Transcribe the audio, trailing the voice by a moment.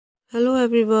Hello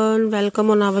everyone,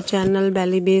 welcome on our channel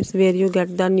Belly Babes, where you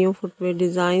get the new footwear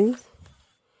designs.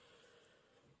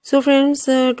 So friends,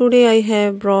 today I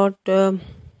have brought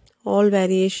all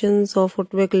variations of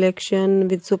footwear collection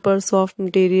with super soft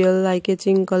material,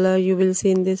 eye-catching color you will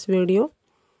see in this video.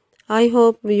 I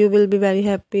hope you will be very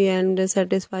happy and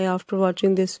satisfied after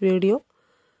watching this video.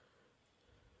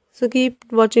 So keep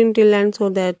watching till end so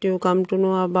that you come to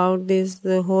know about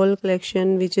the whole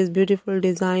collection, which is beautiful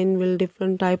design with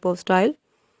different type of style.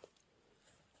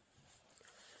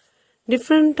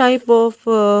 Different type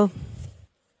of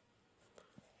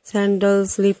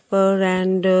sandals, slipper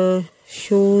and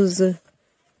shoes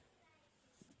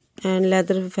and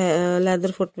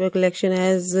leather footwear collection,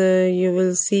 as you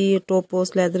will see toe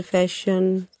post leather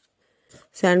fashion,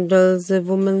 sandals,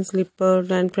 women's slipper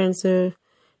and friends,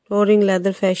 touring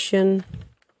leather fashion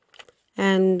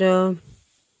and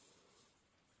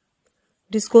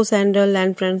disco sandal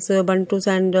and friends, bantu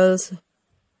sandals,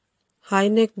 high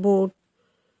neck boot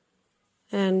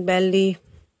and belly.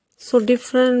 So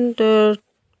different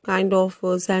kind of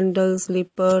sandals,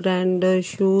 slipper and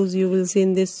shoes you will see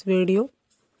in this video.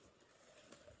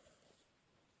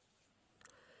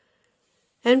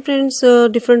 And friends,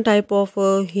 different type of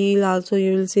heel also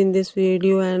you will see in this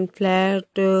video, and flat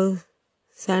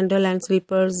sandal and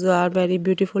slippers are very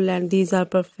beautiful, and these are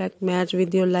perfect match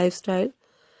with your lifestyle,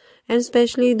 and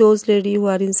especially those ladies who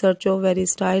are in search of very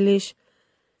stylish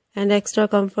and extra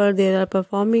comfort. They are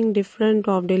performing different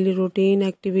of daily routine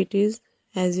activities.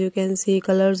 As you can see,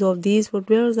 colors of these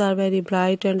footwears are very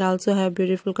bright and also have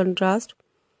beautiful contrast.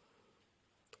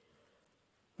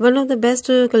 One of the best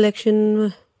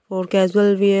collection for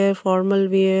casual wear, formal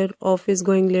wear, office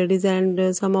going ladies,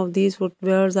 and some of these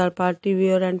footwears are party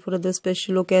wear and for the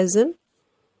special occasion.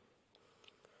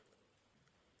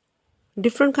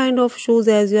 Different kind of shoes,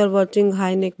 as you are watching,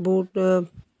 high neck boot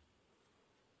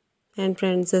and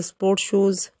friends, sports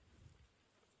shoes.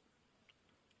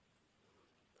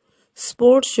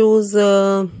 Some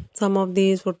of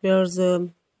these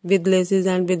footwears with laces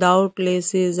and without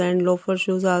laces, and loafer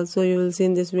shoes also you will see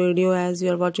in this video, as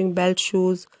you are watching belt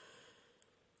shoes.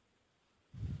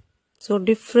 So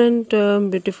different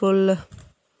beautiful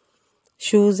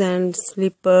shoes and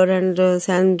slipper and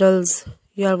sandals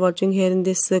you are watching here in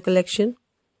this collection.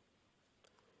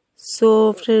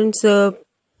 So friends,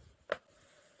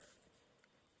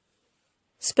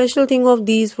 special thing of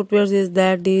these footwears is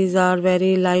that these are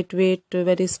very lightweight,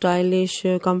 very stylish,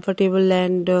 comfortable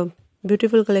and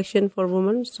beautiful collection for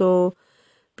women. So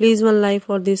please one like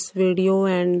for this video,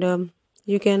 and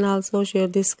you can also share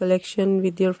this collection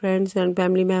with your friends and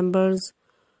family members.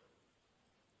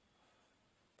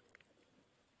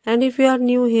 And if you are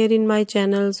new here in my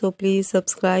channel, so please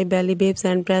subscribe Belly Babes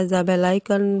and press the bell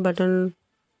icon button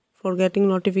for getting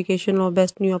notification of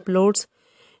best new uploads.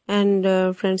 And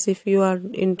friends, if you are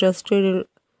interested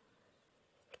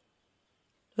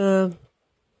to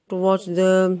watch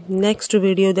the next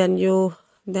video,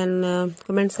 then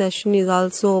comment section is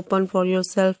also open for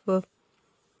yourself,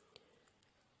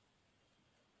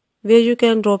 where you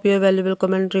can drop your valuable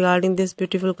comment regarding this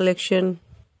beautiful collection.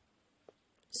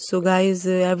 So guys,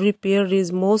 every pair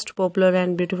is most popular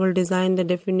and beautiful design, then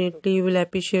definitely you will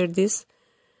appreciate this.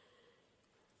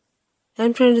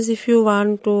 And friends, if you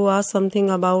want to ask something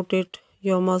about it,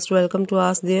 you're most welcome to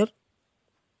ask there.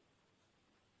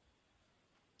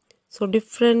 So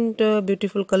different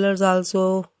beautiful colors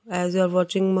also, as you are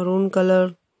watching, maroon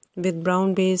color with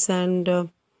brown base and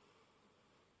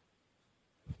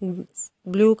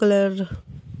blue color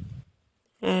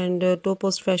and toe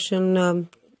post fashion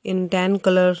in tan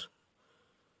color.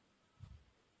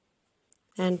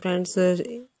 And friends,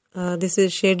 this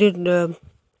is shaded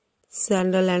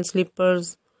sandal and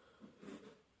slippers.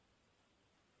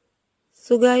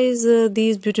 So guys,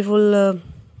 these beautiful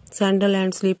sandal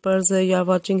and slippers you are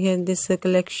watching here in this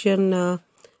collection,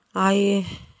 I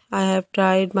have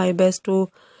tried my best to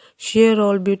share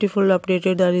all beautiful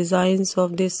updated designs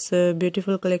of this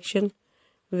beautiful collection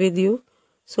with you.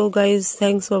 So guys,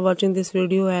 thanks for watching this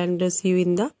video, and see you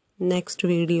in the next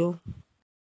video.